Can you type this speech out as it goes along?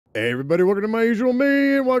Hey everybody, welcome to my usual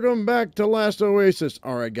me, and welcome back to Last Oasis.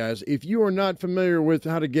 All right, guys, if you are not familiar with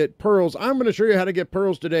how to get pearls, I'm going to show you how to get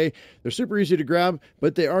pearls today. They're super easy to grab,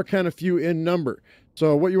 but they are kind of few in number.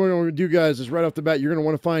 So what you want to do, guys, is right off the bat, you're going to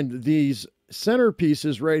want to find these center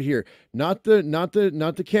pieces right here, not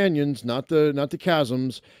the canyons, not the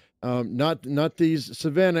chasms, not these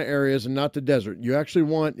savanna areas, and not the desert. You actually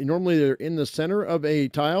want, normally they're in the center of a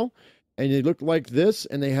tile, and they look like this,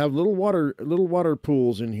 and they have little water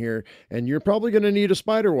pools in here, and you're probably going to need a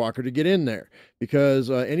spider walker to get in there, because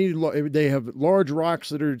they have large rocks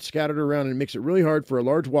that are scattered around, and it makes it really hard for a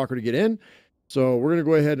large walker to get in. So we're going to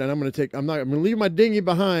go ahead, and I'm going to leave my dinghy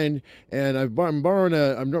behind, and I'm borrowing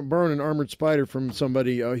an armored spider from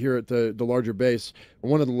somebody here at the larger base,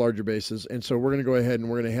 one of the larger bases. And so we're going to go ahead and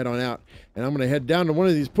we're going to head on out, and I'm going to head down to one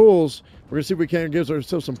of these pools. We're going to see if we can give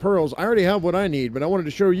ourselves some pearls. I already have what I need, but I wanted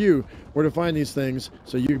to show you where to find these things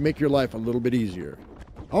so you can make your life a little bit easier.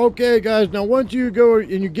 Okay, guys, now once you go and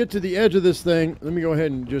you get to the edge of this thing, let me go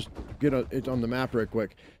ahead and just get it on the map right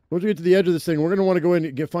quick. Once we get to the edge of this thing, we're going to want to go in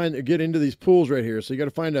and get into these pools right here. So you got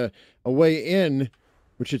to find a way in,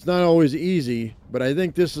 which it's not always easy, but I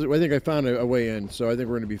think I found a way in, so I think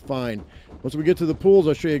we're going to be fine. Once we get to the pools,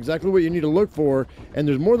 I'll show you exactly what you need to look for, and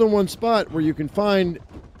there's more than one spot where you can find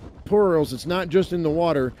pearls. It's not just in the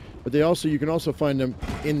water, but you can also find them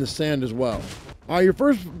in the sand as well. Your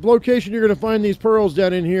first location you're going to find these pearls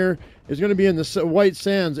down in here is going to be in the white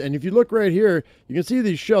sands, and if you look right here, you can see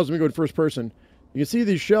these shells. Let me go to first person. You can see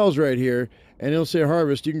these shells right here, and it'll say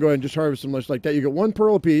harvest. You can go ahead and just harvest them just like that. You get one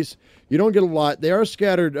pearl a piece. You don't get a lot. They are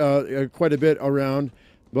scattered quite a bit around,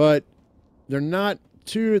 but they're not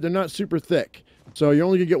super thick. So you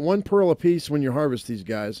only can get one pearl a piece when you harvest these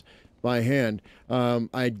guys by hand.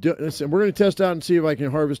 Listen, we're going to test out and see if I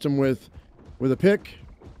can harvest them with a pick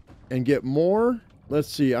and get more. Let's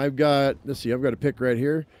see. I've got a pick right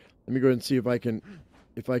here. Let me go ahead and see if I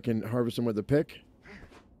can harvest them with a pick.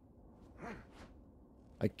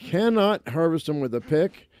 I cannot harvest them with a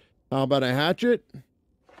pick. How about a hatchet?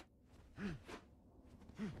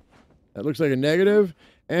 That looks like a negative.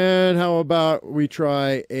 And how about we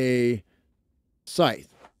try a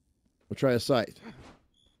scythe? We'll try a scythe.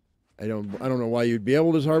 I don't know why you'd be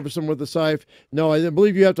able to harvest them with a scythe. No, I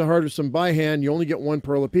believe you have to harvest them by hand. You only get one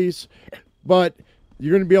pearl a piece, but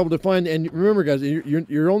you're going to be able to find. And remember, guys,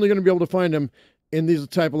 you're only going to be able to find them in these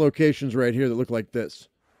type of locations right here that look like this.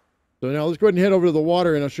 So now let's go ahead and head over to the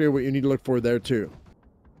water, and I'll show you what you need to look for there too.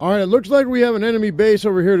 All right, it looks like we have an enemy base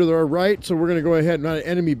over here to our right, so we're going to go ahead, not an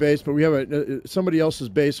enemy base, but we have somebody else's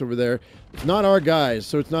base over there. It's not our guys,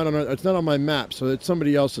 so it's not on my map, so it's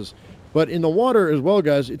somebody else's. But in the water as well,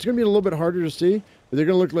 guys, it's going to be a little bit harder to see, but they're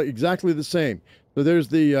going to look like exactly the same. So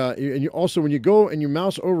there's and also when you go and you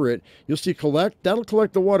mouse over it, you'll see collect. That'll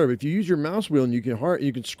collect the water. But if you use your mouse wheel and you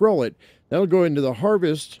can scroll it, that'll go into the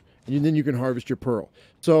harvest, and then you can harvest your pearl.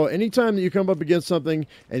 So anytime that you come up against something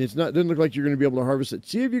and doesn't look like you're going to be able to harvest it,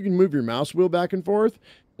 see if you can move your mouse wheel back and forth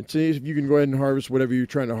and see if you can go ahead and harvest whatever you're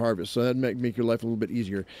trying to harvest. So that'd make your life a little bit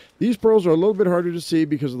easier. These pearls are a little bit harder to see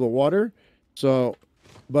because of the water. So,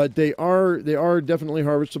 but they are definitely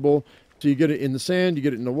harvestable. So you get it in the sand, you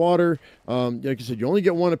get it in the water. Like I said, you only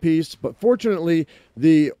get one a piece. But fortunately,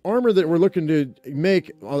 the armor that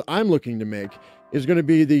I'm looking to make, is going to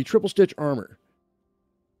be the triple stitch armor.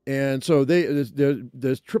 And so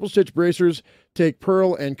the triple stitch bracers take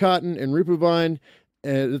pearl and cotton and ripu vine,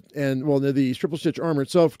 and the triple stitch armor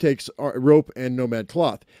itself takes rope and nomad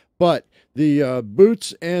cloth. But the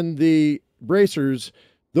boots and the bracers,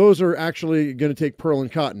 those are actually going to take pearl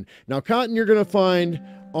and cotton. Now, cotton you're going to find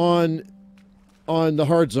on the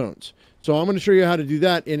hard zones. So I'm going to show you how to do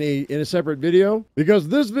that in a separate video, because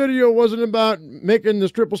this video wasn't about making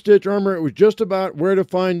this triple stitch armor. It was just about where to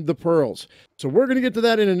find the pearls. So we're going to get to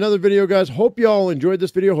that in another video, guys. Hope you all enjoyed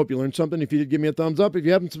this video. Hope you learned something. If you did, give me a thumbs up. If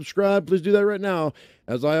you haven't subscribed, please do that right now.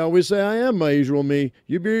 As I always say, I am my usual me.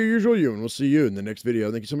 You be your usual you, and we'll see you in the next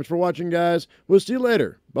video. Thank you so much for watching, guys. We'll see you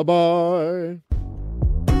later. Bye-bye.